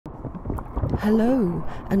Hello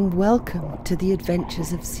and welcome to the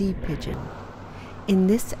adventures of Sea Pigeon. In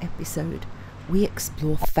this episode we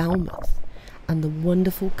explore Falmouth and the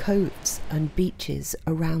wonderful coves and beaches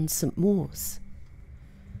around St Mawes.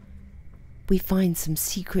 We find some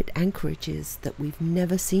secret anchorages that we've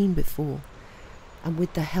never seen before, and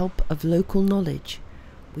with the help of local knowledge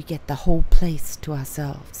we get the whole place to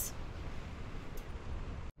ourselves.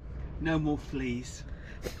 No more fleas.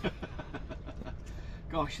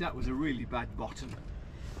 Gosh, that was a really bad bottom.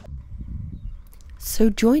 So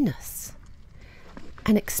join us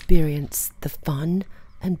and experience the fun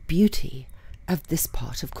and beauty of this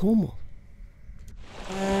part of Cornwall.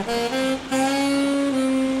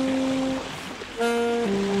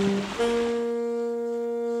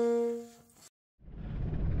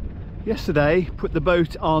 Yesterday, put the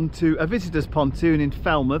boat onto a visitor's pontoon in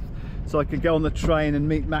Falmouth so I could go on the train and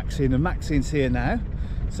meet Maxine, and Maxine's here now.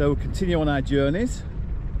 So we'll continue on our journeys.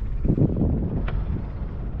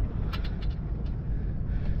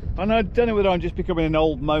 And I don't know whether I'm just becoming an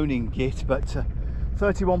old moaning git, but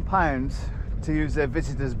 £31 to use their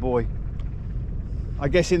visitor's buoy. I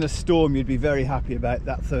guess in a storm you'd be very happy about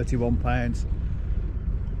that £31.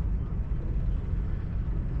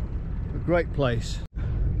 A great place.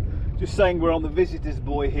 Just saying, we're on the visitor's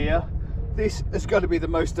buoy here. This has got to be the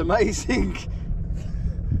most amazing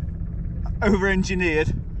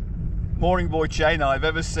over-engineered mooring buoy chain I've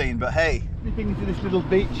ever seen, but hey. Looking into this little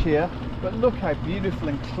beach here, but look how beautiful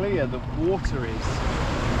and clear the water is.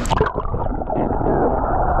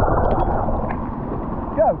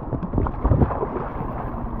 Go!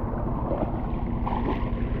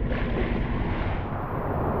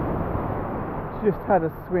 Just had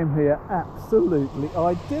a swim here, absolutely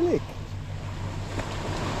idyllic.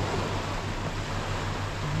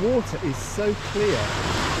 Water is so clear.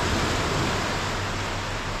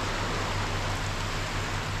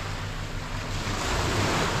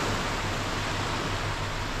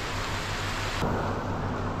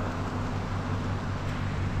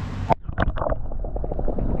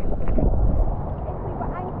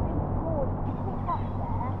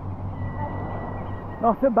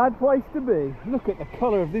 Not a bad place to be. Look at the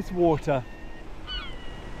colour of this water.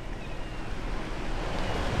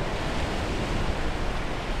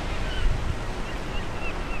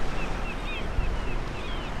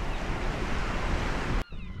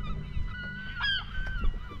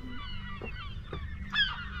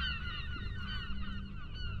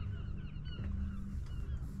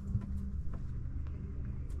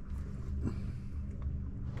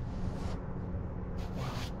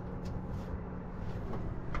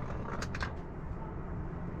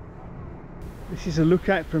 This is a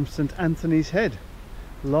lookout from St Anthony's Head.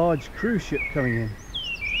 Large cruise ship coming in.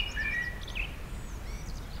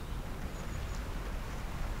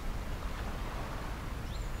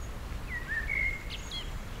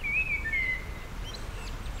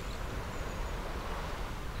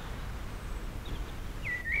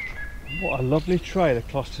 What a lovely trail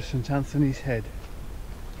across to St Anthony's Head.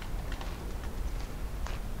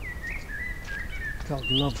 God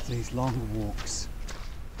loves these long walks.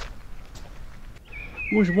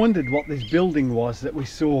 Always wondered what this building was that we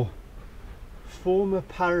saw. Former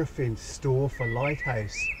paraffin store for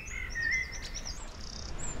lighthouse.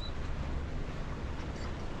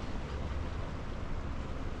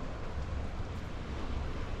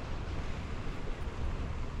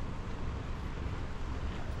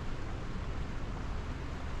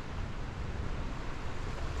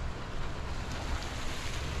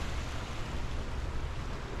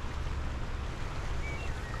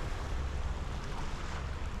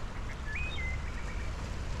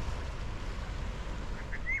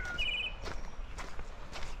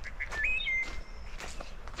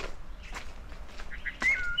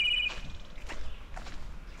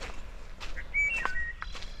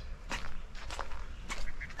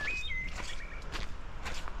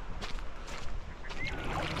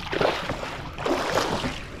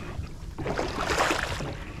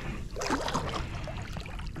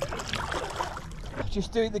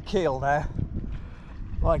 Just doing the keel now.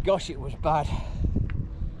 My gosh, it was bad.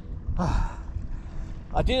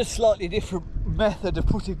 I did a slightly different method of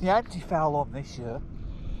putting the anti-foul on this year.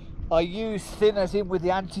 I used thinners in with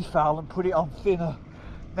the anti-foul and put it on thinner.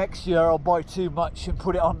 Next year I'll buy too much and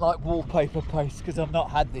put it on like wallpaper paste, because I've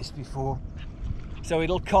not had this before. So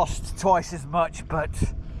it'll cost twice as much but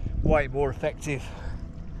way more effective.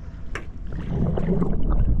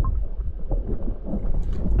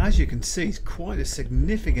 As you can see, it's quite a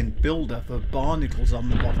significant build-up of barnacles on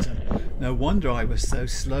the bottom. No wonder I was so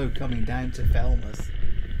slow coming down to Falmouth.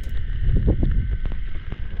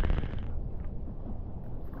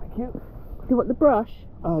 Thank you. Do you want the brush?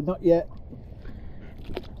 Not yet.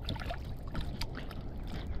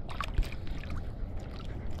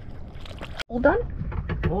 All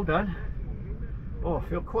done? All done. Oh, I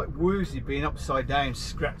feel quite woozy being upside down,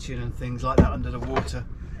 scratching and things like that under the water.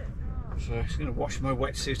 So I'm just going to wash my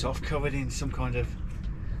wetsuit off, covered in some kind of...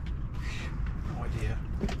 no idea.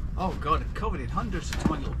 Oh God, I'm covered in hundreds of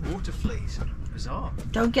tiny little water fleas. Bizarre.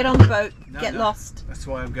 Don't get on the boat. Get lost. That's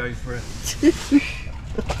why I'm going for it.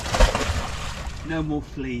 No more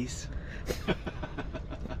fleas.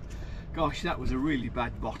 Gosh, that was a really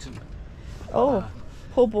bad bottom. Oh,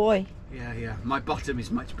 poor boy. Yeah. My bottom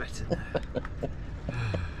is much better now.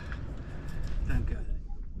 Don't go.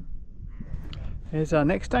 Here's our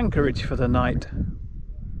next anchorage for the night.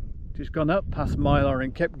 Just gone up past Mylar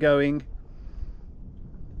and kept going.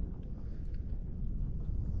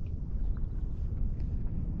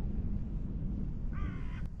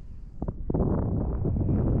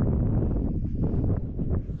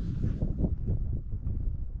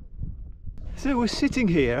 So we're sitting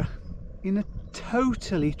here in a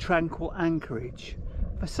totally tranquil anchorage.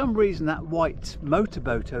 For some reason that white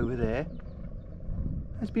motorboat over there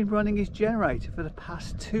has been running his generator for the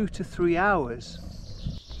past 2 to 3 hours.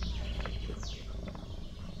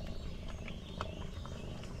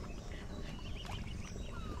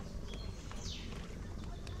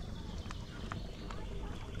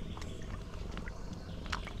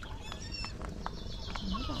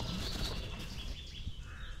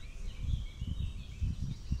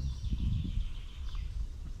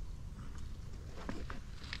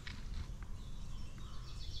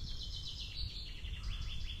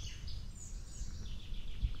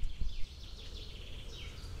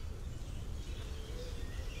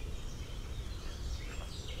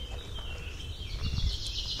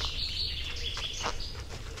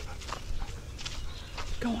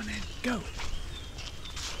 Go on then, go!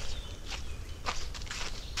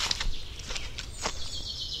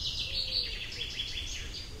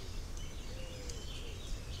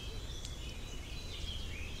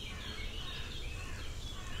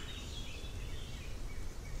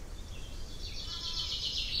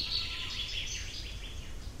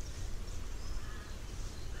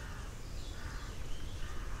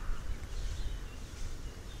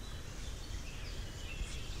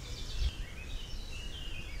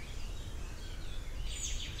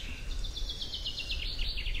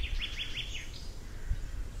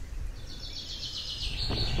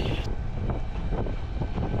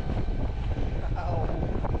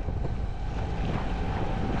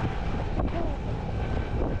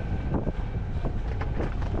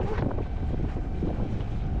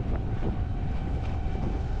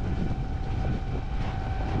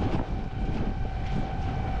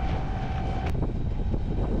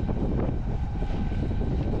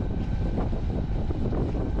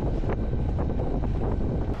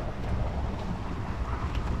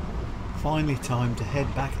 Finally time to head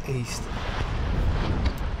back east.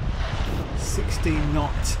 16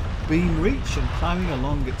 knots, beam reach and ploughing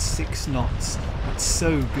along at 6 knots. It's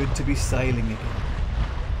so good to be sailing again.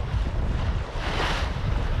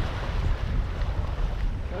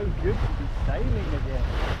 So good to be sailing again.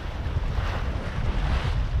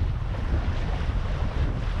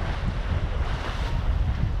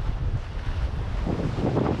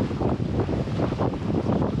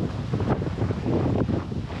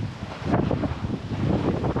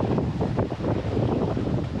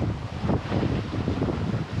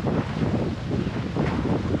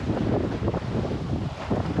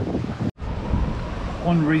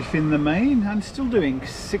 One reef in the main and still doing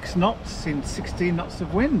 6 knots in 16 knots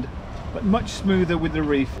of wind, but much smoother with the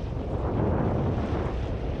reef.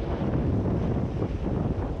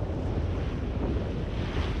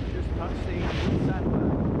 Just passing sandbar.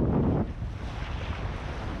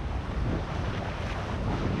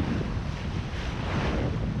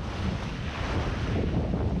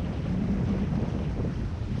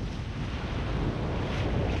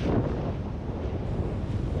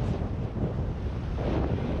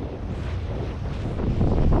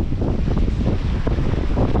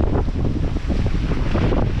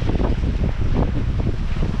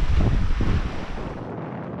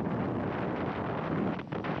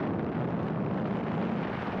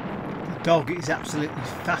 Dog is absolutely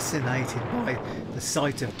fascinated by the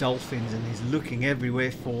sight of dolphins and is looking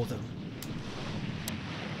everywhere for them.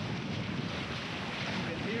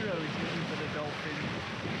 The hero is looking for the dolphin.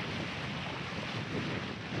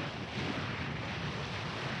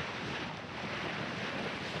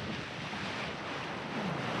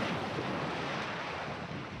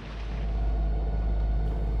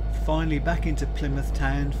 Finally back into Plymouth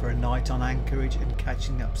town for a night on Anchorage and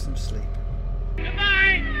catching up some sleep. Goodbye.